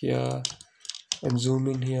click here and zoom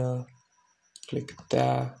in here, click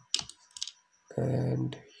there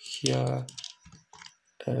and here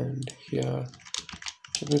and here.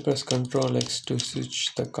 Let me press Ctrl X to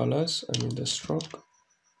switch the colors, I mean the stroke.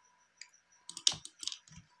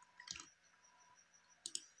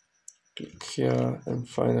 Click here and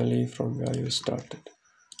finally from where you started.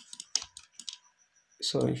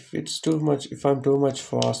 So if it's too much, if I'm too much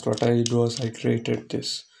fast, what I did was I created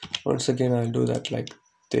this. Once again, I'll do that like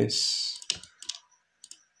this.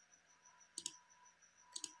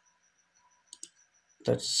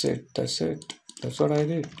 That's it. That's what I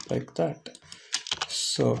did, like that.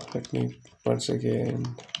 So let me once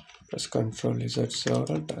again press Ctrl Z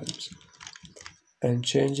several times and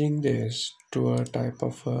changing this to a type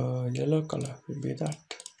of yellow color will be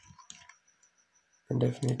that. And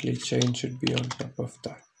definitely chain should be on top of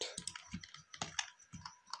that.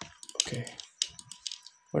 Okay,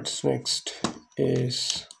 what's next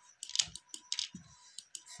is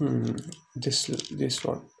this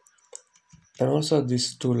one, and also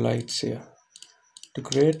these two lights here. To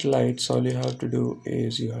create lights, all you have to do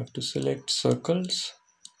is you have to select circles.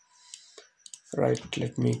 Right,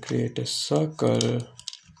 let me create a circle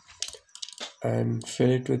and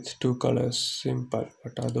fill it with two colors. Simple.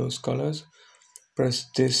 What are those colors? Press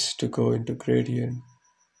this to go into gradient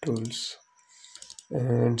tools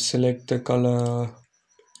and select the color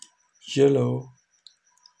yellow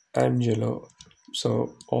and yellow.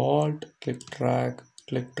 So alt click drag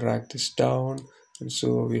this down, and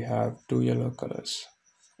so we have two yellow colors.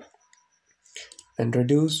 And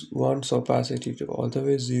reduce one's opacity to all the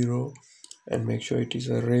way 0 and make sure it is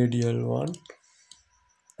a radial one,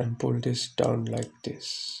 and pull this down like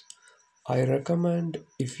this. I recommend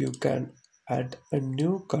if you can add a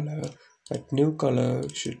new color, that new color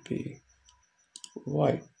should be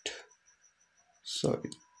white. So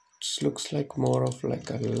it looks like more of like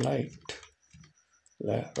a light.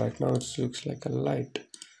 Right now it looks like a light.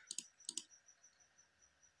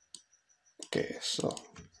 Okay, so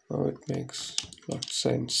now it makes a lot of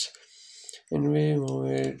sense. And we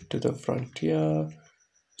move it to the frontier,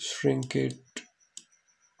 shrink it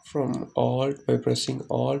from alt by pressing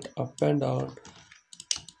alt up and down,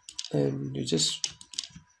 and you just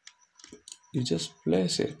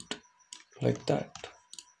place it like that.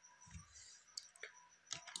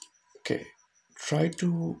 Okay, try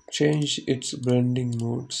to change its blending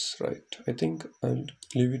modes. Right, I think I'll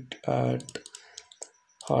leave it at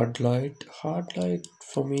hard light. Hard light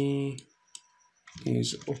for me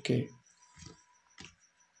is okay,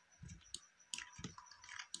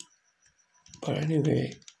 but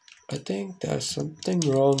anyway, I think there's something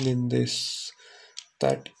wrong in this.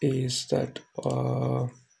 That is that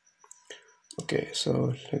okay,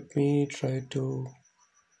 so let me try to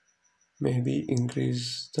maybe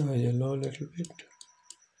increase the yellow a little bit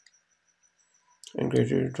and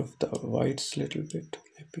get rid of the whites a little bit,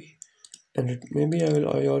 maybe. And maybe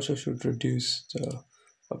I also should reduce the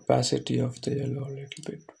opacity of the yellow a little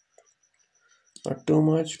bit, not too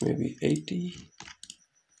much, maybe 80.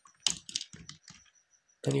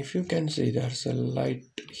 And if you can see, there's a light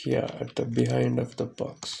here at the behind of the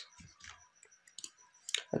box.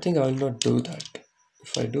 I think I will not do that.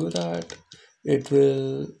 If I do that,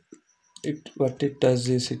 what it does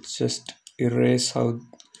is it just erase how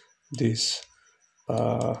this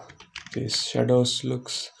these shadows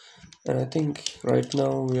looks. And I think right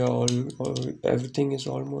now we are everything is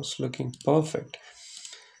almost looking perfect.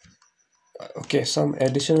 Okay, some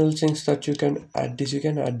additional things that you can add is you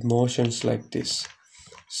can add motions like this,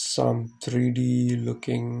 some 3D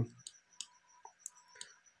looking,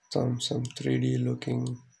 some 3D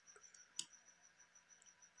looking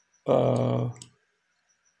what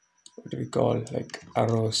do we call, like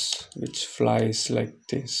arrows which flies like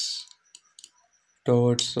this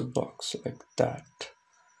towards the box like that.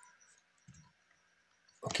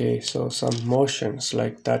 Okay, so some motions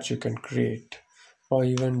like that you can create, or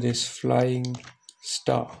even this flying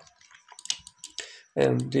star.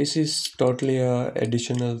 And this is totally a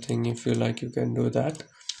additional thing. If you like, you can do that.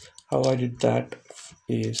 How I did that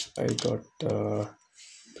is I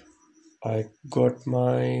got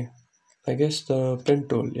my, I guess, the pen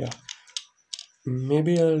tool. Yeah,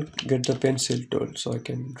 maybe I'll get the pencil tool so I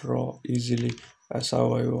can draw easily as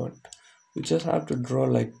how I want. You just have to draw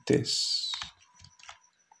like this,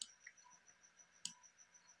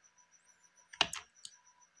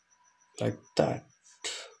 like that,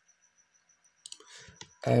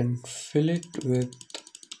 and fill it with,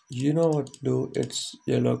 you know what to do, it's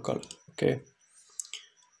yellow color. Okay,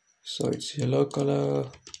 so it's yellow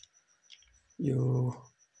color. You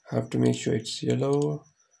have to make sure it's yellow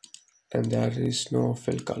and there is no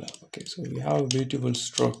fill color. Okay, so we have a beautiful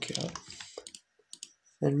stroke here,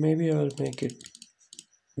 and maybe I'll make it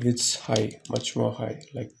width high, much more high,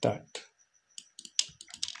 like that.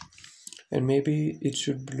 And maybe it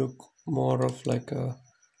should look more of like a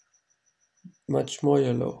much more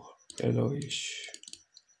yellowish.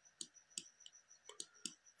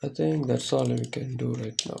 I think that's all we can do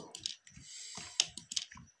right now.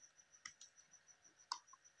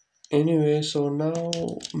 Anyway, so now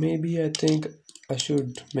maybe I think I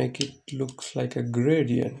should make it look like a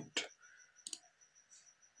gradient.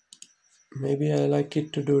 Maybe I like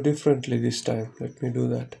it to do differently this time. Let me do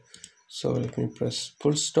that. So let me press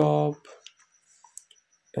full stop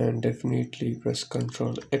and definitely press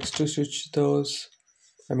Ctrl X to switch those.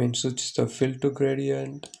 Switch the fill to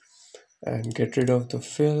gradient and get rid of the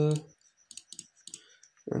fill.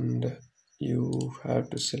 And you have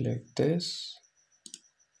to select this.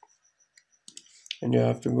 And you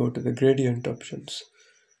have to go to the gradient options.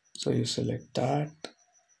 So you select that,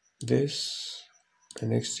 this,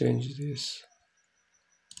 and exchange this.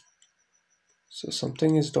 So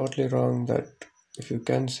something is totally wrong, that if you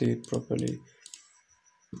can see it properly,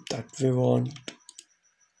 that we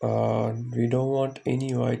don't want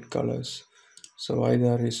any white colors. So why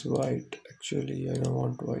there is white? Actually, I don't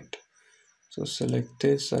want white. So select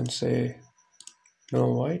this and say no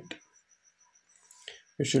white.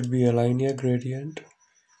 It should be a linear gradient.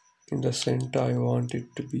 In the center, I want it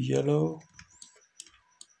to be yellow.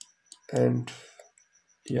 And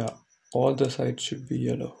yeah, all the sides should be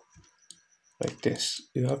yellow. Like this.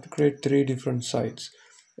 You have to create 3 different sides.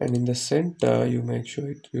 And in the center, you make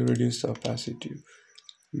sure you reduce the opacity.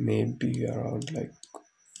 Maybe around like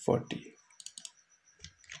 40.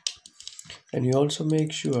 And you also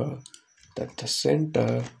make sure that the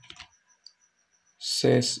center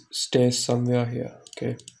stays somewhere here.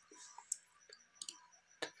 Okay,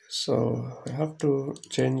 so I have to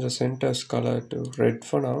change the center's color to red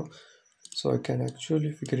for now, so I can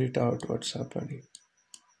actually figure it out what's happening.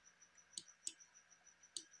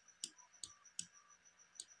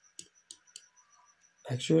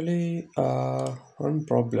 Actually, one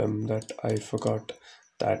problem that I forgot,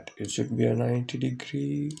 that it should be a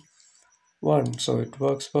 90-degree one, so it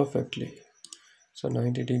works perfectly. So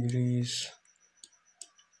 90 degrees.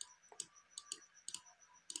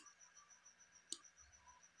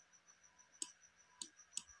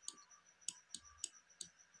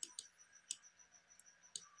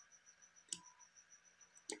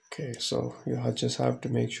 Okay, so you just have to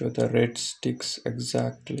make sure the red sticks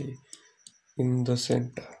exactly in the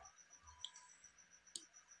center.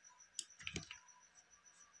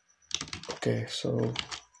 Okay, so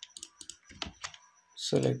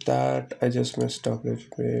select that. I just messed up a little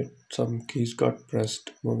bit. Some keys got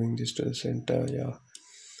pressed. Moving this to the center, yeah.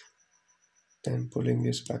 And pulling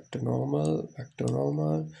this back to normal,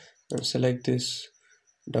 and select this,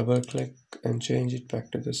 double click and change it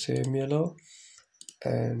back to the same yellow.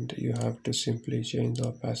 And you have to simply change the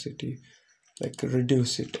opacity, like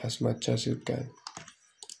reduce it as much as you can,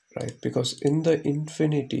 right? Because in the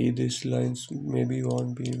infinity, these lines maybe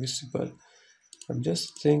won't be visible. I'm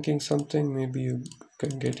just thinking something, maybe you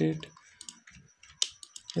can get it.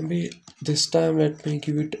 Maybe this time let me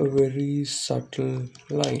give it a very subtle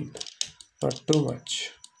line, not too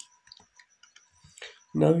much.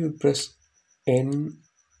 Now you press N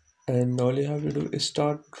and all you have to do is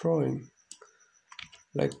start drawing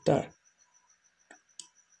like that.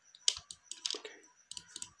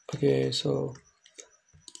 Okay, so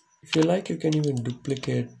if you like, you can even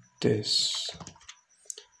duplicate this.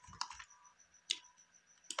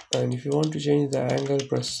 And if you want to change the angle,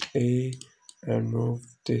 press A and move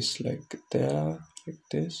this like there, like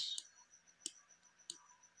this.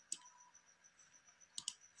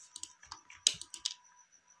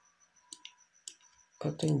 I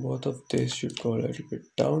think both of these should go a little bit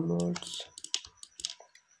downwards.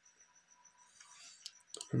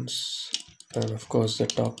 And of course the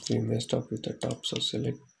top, we messed up with the top, so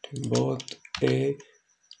selecting both, A,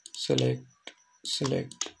 select,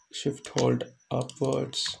 shift hold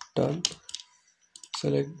upwards, done.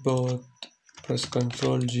 Select both, press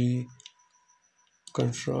Ctrl G,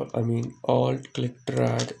 Alt click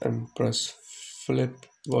drag and press flip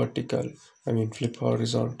vertical, flip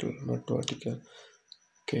horizontal, not vertical.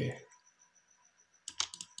 Okay,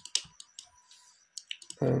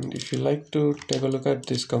 and if you like to take a look at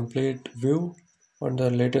this complete view on the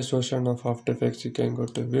latest version of After Effects, you can go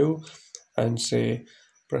to view and say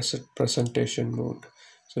presentation mode,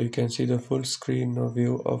 so you can see the full screen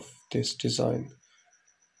view of this design.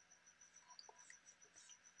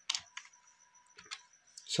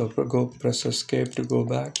 So go press escape to go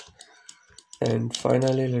back, and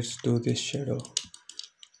finally let's do this shadow.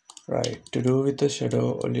 Right, to do with the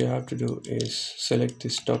shadow, all you have to do is select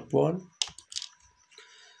this top one.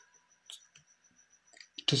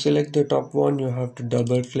 To select the top one, you have to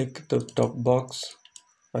double click the top box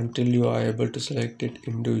until you are able to select it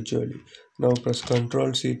individually. Now press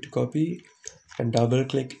Ctrl C to copy and double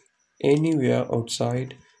click anywhere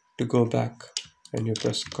outside to go back, and you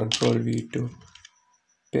press Ctrl V to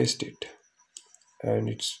paste it. And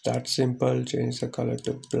it's that simple. Change the color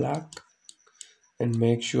to black and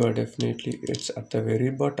make sure definitely it's at the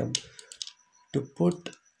very bottom. To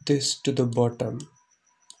put this to the bottom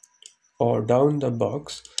or down the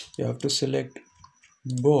box, you have to select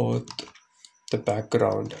both the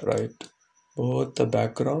background, right? Both the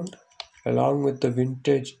background along with the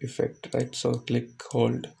vintage effect, right? So click,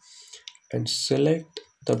 hold and select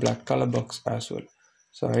the black color box as well.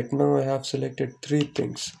 So right now I have selected 3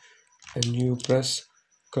 things, and you press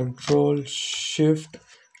Ctrl Shift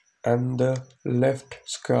and the left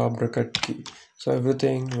square bracket key. So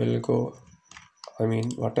everything will go,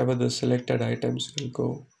 whatever the selected items will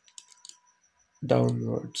go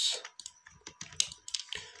downwards.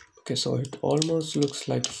 Okay, so it almost looks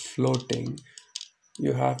like floating,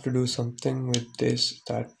 you have to do something with this,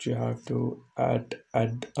 that you have to add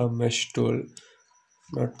a mesh tool,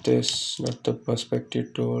 not this, not the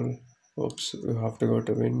perspective tool. Oops, you have to go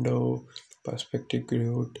to window, perspective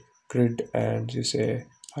grid, and you say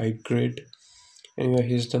hide grid. Anyway,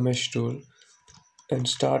 here's the mesh tool, and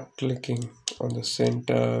start clicking on the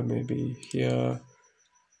center, maybe here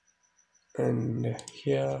and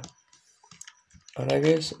here. And I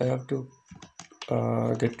guess I have to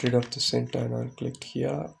get rid of the center, and I'll click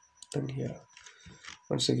here and here.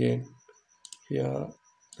 Once again, here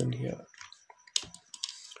and here.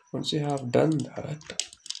 Once you have done that,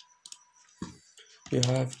 you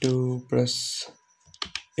have to press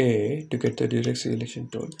A to get the direct selection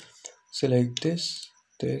tool. Select this,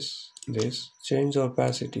 change the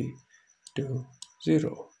opacity to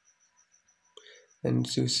 0. And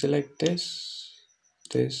so select this,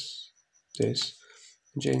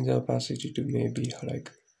 change the opacity to maybe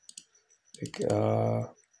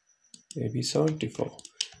maybe 74.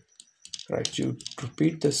 Right, you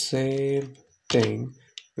repeat the same thing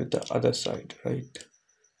with the other side, right?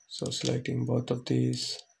 So selecting both of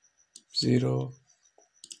these, 0,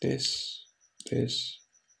 this,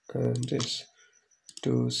 and this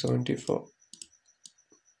to 74.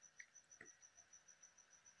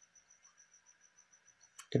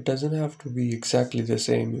 It doesn't have to be exactly the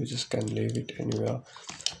same, you just can leave it anywhere.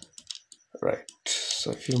 Right,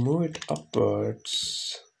 so if you move it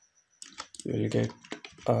upwards, you will get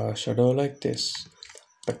a shadow like this.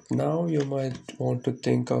 But now you might want to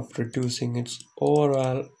think of reducing its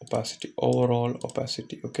overall opacity.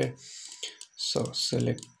 Okay, so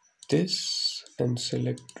select this and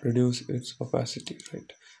select reduce its opacity,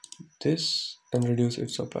 right? This and reduce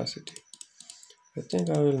its opacity. I think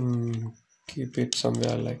I will keep it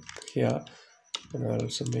somewhere like here, and I'll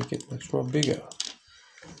also make it much more bigger.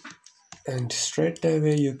 And straight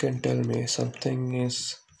away you can tell me something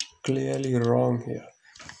is clearly wrong here.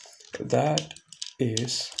 That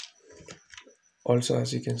is, also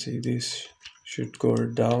as you can see, this should go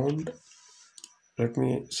down. Let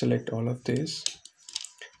me select all of this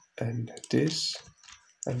and this,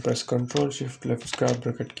 and press Ctrl Shift left square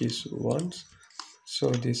bracket keys once.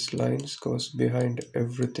 So this lines goes behind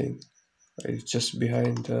everything. It's just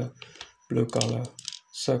behind the blue color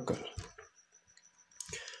circle.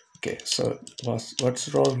 Okay, so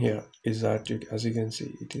what's wrong here is that as you can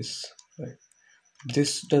see, it is like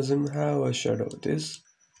this doesn't have a shadow. This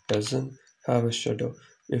doesn't have a shadow.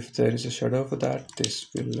 If there is a shadow for that, this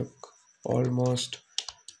will look almost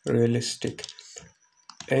realistic.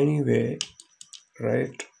 Anyway,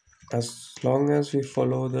 right, as long as we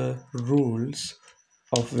follow the rules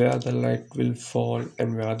of where the light will fall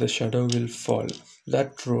and where the shadow will fall,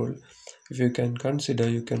 that rule, if you can consider,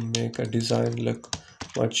 you can make a design look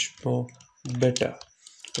much more better,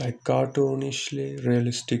 like cartoonishly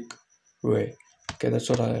realistic way. Okay, that's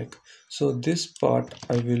what I like. So this part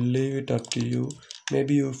I will leave it up to you.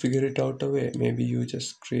 Maybe you figure it out a way. Maybe you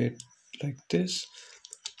just create like this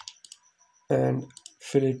and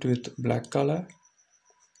fill it with black color,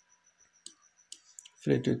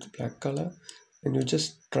 and you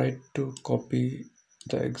just try to copy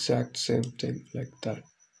the exact same thing like that.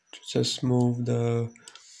 Just move the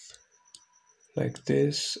like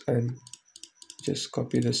this and just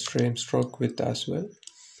copy the frame stroke width as well.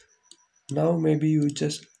 Now maybe you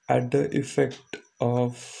just add the effect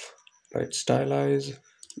of right stylize,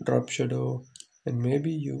 drop shadow, and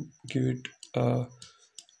maybe you give it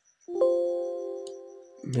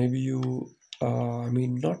maybe you I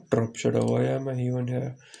mean not drop shadow. Why am I even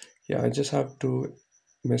here? Yeah, I just have to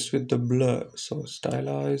mess with the blur. So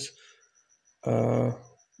stylize,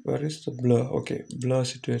 where is the blur? Okay, blur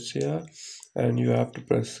situates here, and you have to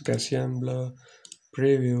press Gaussian blur,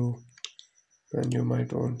 preview, and you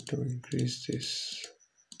might want to increase this.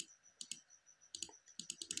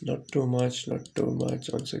 Not too much,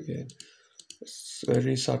 once again. It's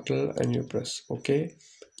very subtle, and you press OK.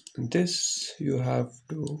 This you have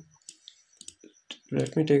to,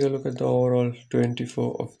 let me take a look at the overall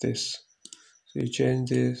 24 of this. So you change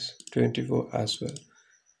this 24 as well,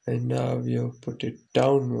 and now you put it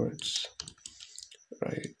downwards,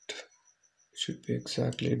 right? It should be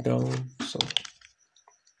exactly down. So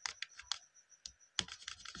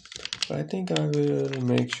I think I will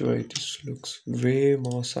make sure it looks way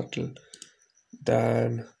more subtle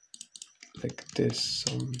than like this,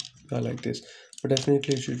 like this. But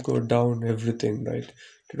definitely it should go down everything, right?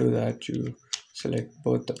 To do that, you select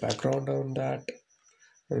both the background on that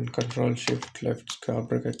and Control Shift left square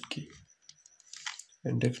bracket key,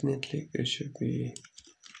 and definitely it should be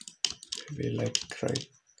maybe like right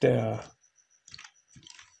there.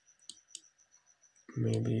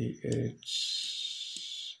 Maybe it's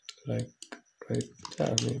like right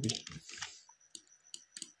there maybe.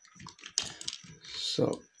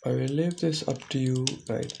 So I will leave this up to you,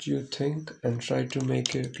 right? You think and try to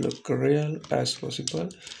make it look real as possible.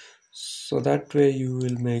 So that way you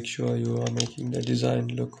will make sure you are making the design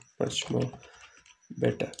look much more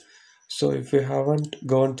better. So if you haven't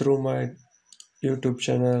gone through my YouTube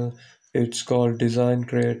channel, it's called Design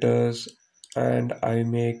Creators, and I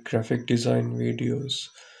make graphic design videos.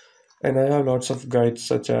 And I have lots of guides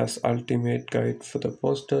such as Ultimate Guide for the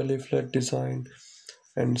poster leaflet design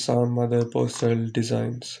and some other postal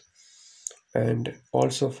designs, and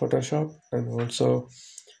also Photoshop and also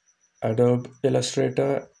Adobe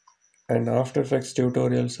Illustrator and After Effects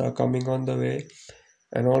tutorials are coming on the way.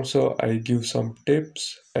 And also I give some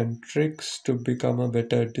tips and tricks to become a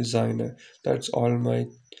better designer. That's all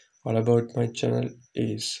about my channel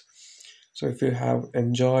is. So if you have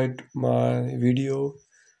enjoyed my video,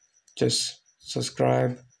 just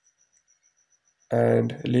subscribe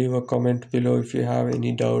and leave a comment below. If you have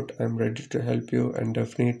any doubt, I'm ready to help you, and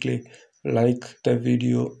definitely like the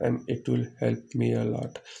video and it will help me a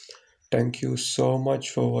lot. Thank you so much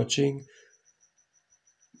for watching.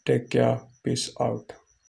 Take care. Peace out.